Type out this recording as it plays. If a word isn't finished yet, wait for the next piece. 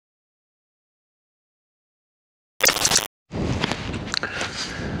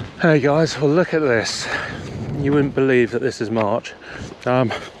Hey guys, well look at this. You wouldn't believe that this is March.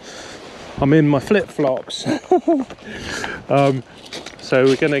 I'm in my flip-flops. So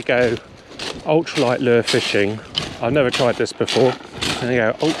we're gonna go ultralight lure fishing. I've never tried this before. I'm gonna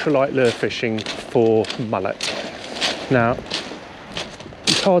go ultralight lure fishing for mullet. Now,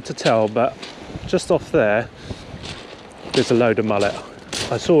 it's hard to tell, but just off there, there's a load of mullet.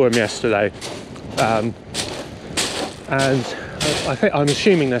 I saw them yesterday, and I'm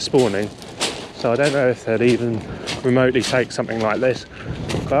assuming they're spawning, so I don't know if they'd even remotely take something like this,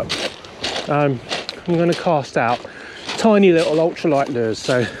 but I'm going to cast out tiny little ultralight lures.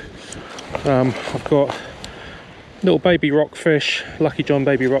 So I've got little baby rockfish, Lucky John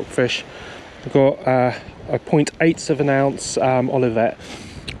baby rockfish. I've got a 0.8 of an ounce Olivet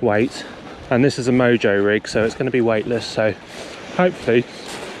weight, and this is a Mojo rig, so it's going to be weightless, so hopefully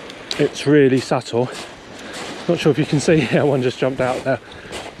it's really subtle. Not sure if you can see, yeah, one just jumped out there.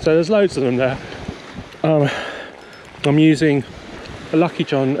 So there's loads of them there. I'm using a Lucky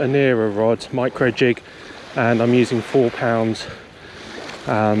John Anira rod, micro jig, and I'm using 4 pounds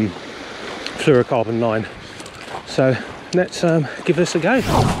fluorocarbon line. So let's give this a go.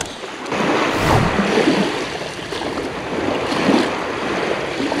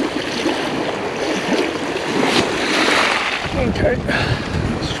 Okay,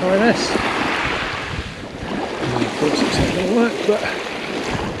 let's try this. Of course it's not going to work, but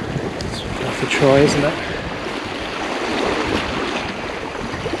it's worth a try, isn't it?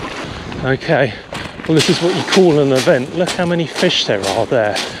 Okay, well this is what you call an event. Look how many fish there are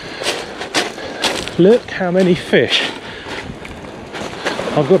there. Look how many fish.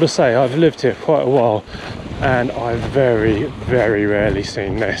 I've got to say, I've lived here quite a while and I've very, very rarely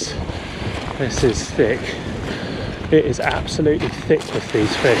seen this. This is thick. It is absolutely thick with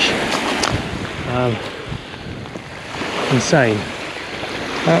these fish. Insane,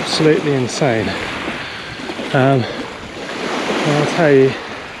 absolutely insane. I'll tell you,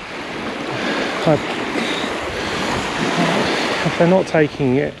 if they're not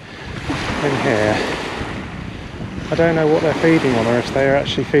taking it in here, I don't know what they're feeding on, or if they're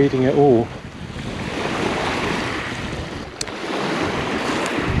actually feeding it all.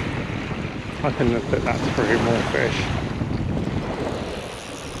 I couldn't have put that through more fish.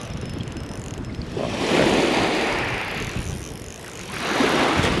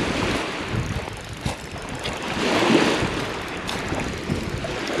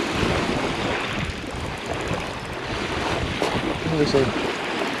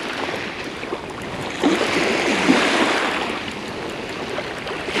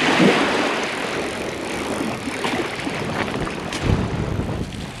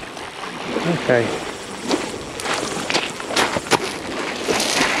 Okay.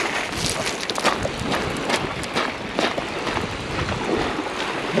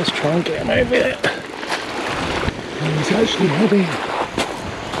 Let's try and get him over there. And he's actually heading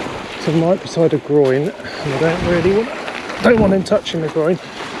to right beside a groin, and I don't want him touching the groin.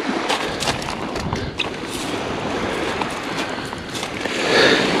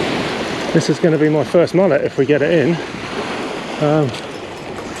 This is going to be my first mullet if we get it in.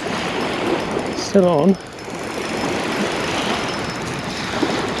 Still on.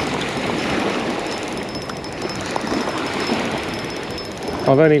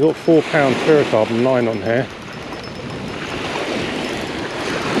 I've only got 4 pound fluorocarbon line on here.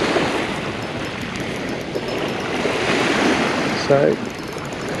 So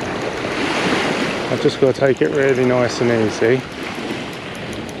I've just got to take it really nice and easy.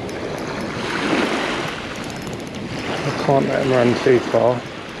 I can't let him run too far.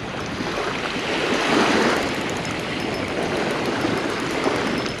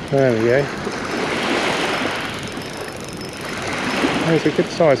 There we go. There's a good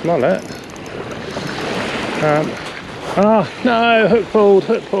sized mullet. No, hook pulled,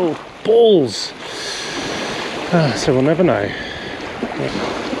 balls. So we'll never know.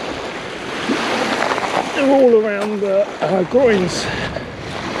 They're all around the groins.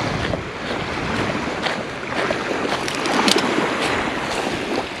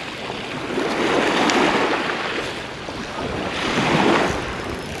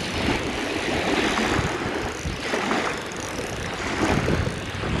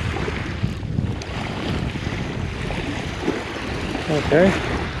 Okay,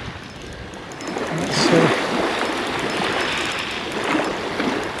 let's see.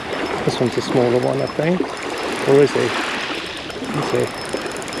 This one's a smaller one, I think. Or is he? Let's see.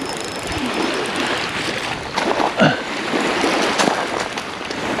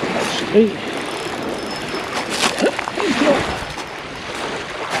 Actually, he's not.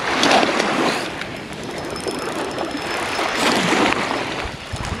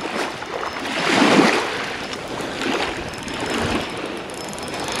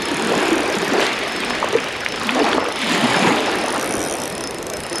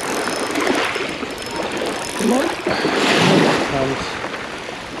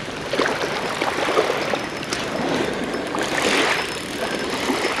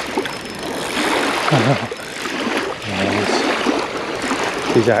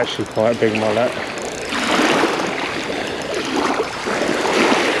 He's actually quite a big mullet.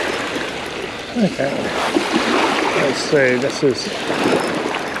 Okay, let's see, this is,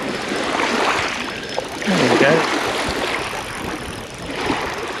 there we go.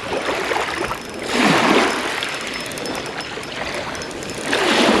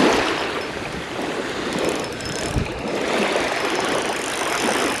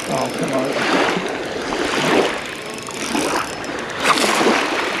 Oh, come on.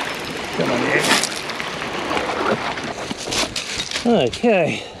 Come on, yeah. Okay,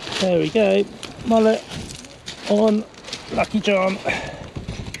 there we go. Mullet on Lucky Charm.